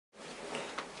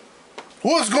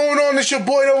What's going on? It's your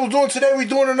boy that was doing today. We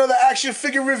doing another action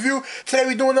figure review. Today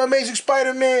we doing the Amazing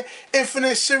Spider-Man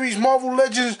Infinite Series Marvel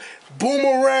Legends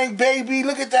Boomerang, baby.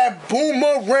 Look at that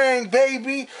Boomerang,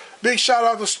 baby. Big shout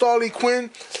out to Starly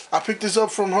Quinn. I picked this up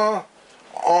from her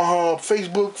on her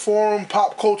Facebook forum,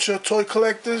 Pop Culture Toy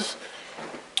Collectors.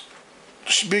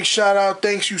 Big shout out.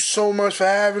 Thanks you so much for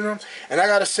having him. And I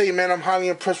gotta say, man, I'm highly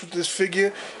impressed with this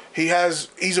figure. He's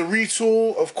a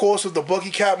retool, of course, of the Bucky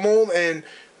Cap mold and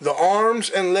the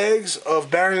arms and legs of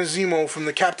Baron Zemo from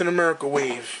the Captain America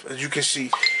wave, as you can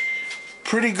see.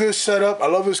 Pretty good setup. I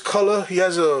love his color. He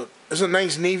has it's a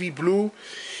nice navy blue,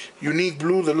 unique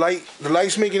blue. The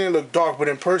light's making it look dark, but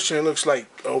in person it looks like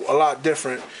a lot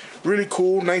different. Really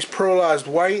cool. Nice pearlized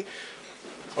white.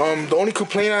 The only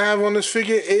complaint I have on this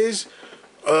figure is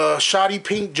a shoddy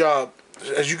paint job.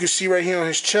 As you can see right here on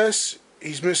his chest,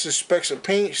 he's missing specks of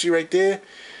paint. See right there?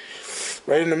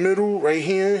 Right in the middle, right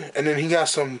here, and then he got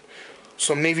some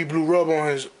navy blue rub on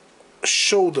his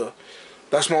shoulder.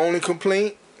 That's my only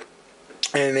complaint.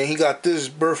 And then he got this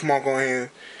birthmark on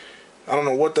here. I don't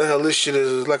know what the hell this shit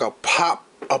is. It's like a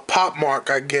pop mark,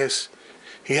 I guess.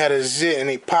 He had a zit and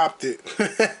they popped it.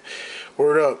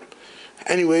 Word up.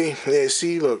 Anyway, yeah,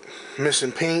 see, look,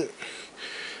 missing paint.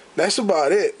 That's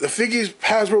about it. The figures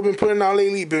Hasbro been putting out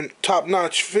lately been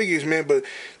top-notch figures, man, but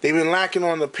they've been lacking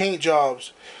on the paint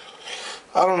jobs.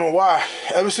 I don't know why.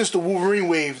 Ever since the Wolverine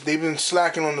wave, they've been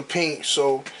slacking on the paint.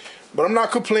 So, but I'm not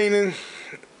complaining.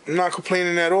 I'm not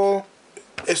complaining at all.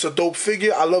 It's a dope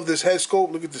figure. I love this head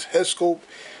sculpt. Look at this head sculpt.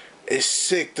 It's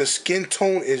sick. The skin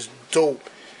tone is dope.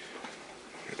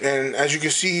 And as you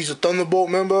can see, he's a Thunderbolt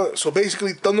member. So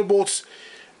basically, Thunderbolts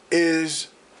is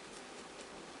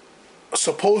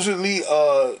supposedly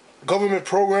a government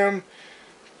program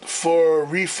for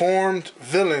reformed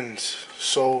villains.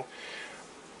 So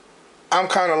I'm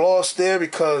kind of lost there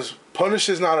because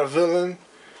Punisher's not a villain,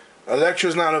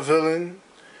 Elektra's not a villain.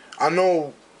 I don't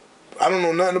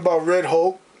know nothing about Red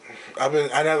Hulk. I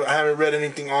haven't read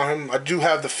anything on him. I do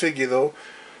have the figure though.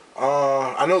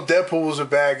 I know Deadpool was a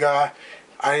bad guy.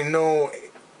 I know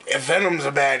Venom's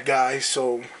a bad guy.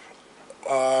 So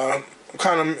I'm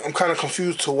kind of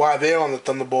confused to why they're on the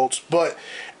Thunderbolts. But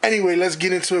anyway, let's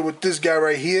get into it with this guy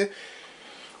right here.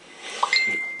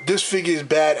 This figure is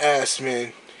badass,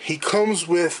 man. He comes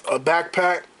with a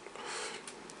backpack,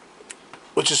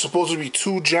 which is supposed to be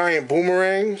 2 giant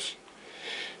boomerangs,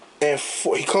 and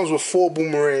he comes with 4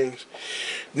 boomerangs.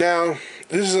 Now,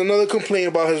 this is another complaint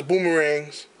about his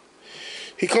boomerangs.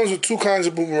 He comes with 2 kinds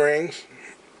of boomerangs.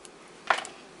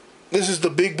 This is the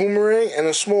big boomerang and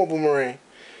a small boomerang.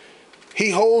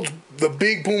 He holds the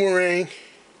big boomerang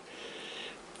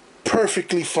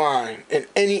perfectly fine in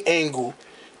any angle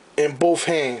in both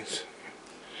hands.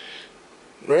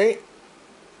 Right?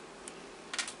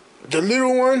 The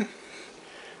little one,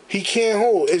 he can't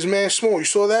hold. It's mad small. You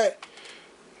saw that?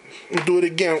 I'll do it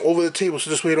again over the table so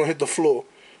this way it don't hit the floor.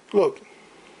 Look.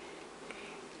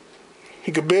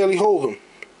 He could barely hold him.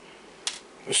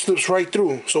 It slips right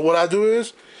through. So what I do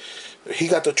is, he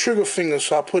got the trigger finger,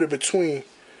 so I put it between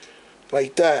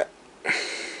like that.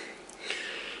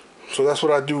 So that's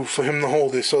what I do for him to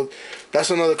hold it. So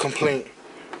that's another complaint.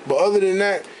 But other than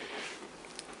that,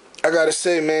 I gotta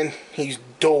say, man, he's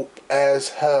dope as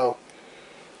hell.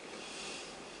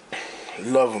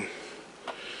 Love him.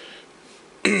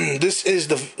 This is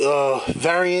the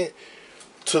variant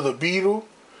to the Beetle.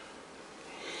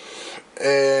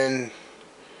 And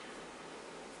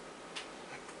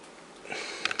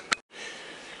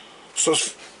so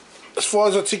as far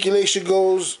as articulation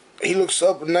goes, he looks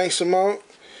up a nice amount.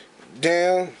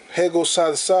 Down, head goes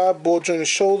side to side, ball jointed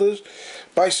shoulders,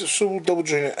 bicep swivel, double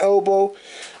jointed elbow,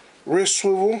 wrist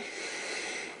swivel,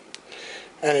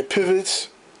 and it pivots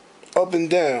up and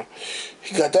down.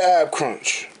 He got the ab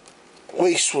crunch,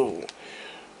 waist swivel,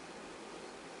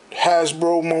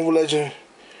 Hasbro Marvel Legend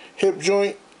hip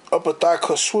joint, upper thigh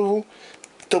cut swivel,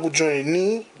 double jointed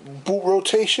knee, boot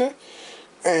rotation,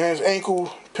 and his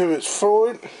ankle pivots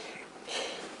forward,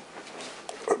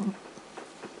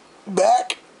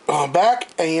 back,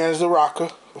 and he has the rocker,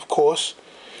 of course.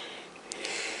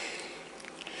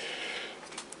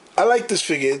 I like this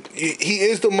figure. He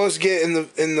is the must get in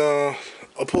the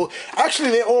actually,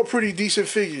 they're all pretty decent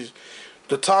figures.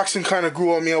 The Toxin kind of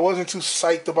grew on me. I wasn't too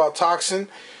psyched about Toxin,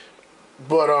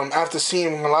 but after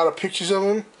seeing a lot of pictures of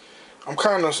him, I'm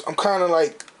kind of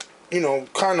like, you know,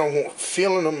 kind of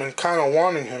feeling him and kind of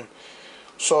wanting him.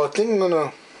 So I think I'm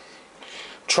gonna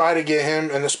try to get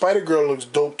him. And the Spider-Girl looks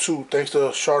dope too, thanks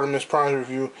to Charlemagne Prime's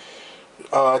review.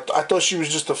 I thought she was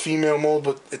just a female mold,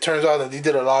 but it turns out that they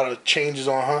did a lot of changes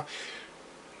on her.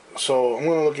 So I'm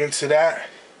gonna look into that.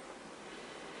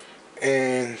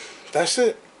 And that's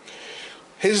it.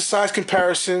 Here's a size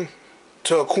comparison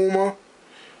to Akuma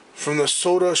from the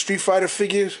Soda Street Fighter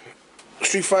figures,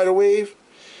 Street Fighter Wave.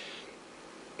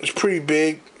 It's pretty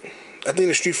big. I think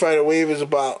the Street Fighter Wave is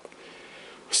about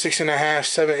 6.5,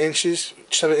 7 inches,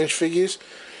 7-inch figures.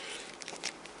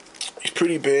 It's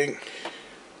pretty big.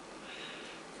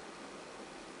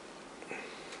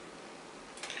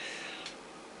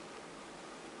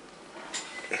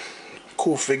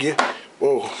 Cool figure.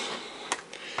 Whoa.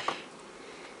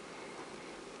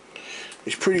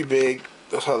 It's pretty big.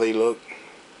 That's how they look.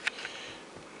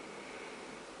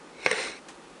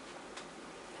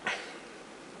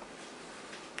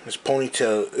 His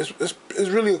ponytail. It's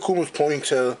really Akuma's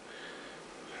ponytail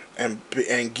and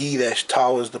gi that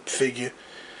towers the figure.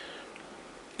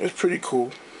 It's pretty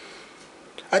cool.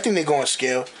 I think they go on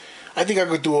scale. I think I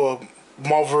could do a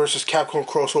Marvel vs. Capcom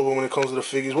crossover when it comes to the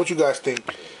figures. What you guys think?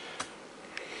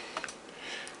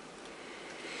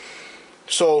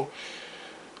 So,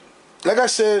 like I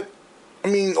said, I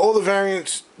mean, all the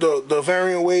variants, the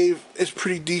variant wave is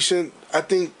pretty decent. I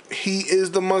think he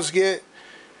is the must get.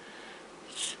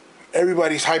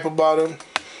 Everybody's hype about him.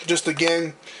 Just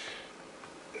again,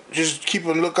 just keep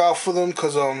a lookout for them,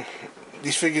 because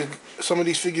these figures, some of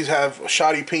these figures have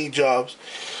shoddy paint jobs.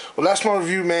 Well, that's my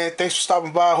review, man. Thanks for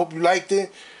stopping by. I hope you liked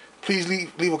it. Please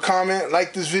leave a comment,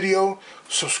 like this video,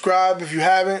 subscribe if you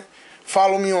haven't.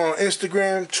 Follow me on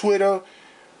Instagram, Twitter.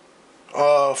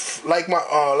 Like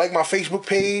my Facebook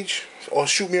page, or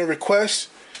shoot me a request.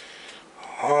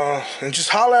 And just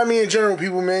holler at me in general,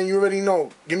 people, man. You already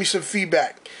know. Give me some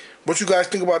feedback. What you guys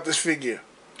think about this figure?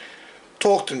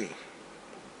 Talk to me.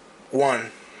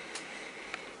 1.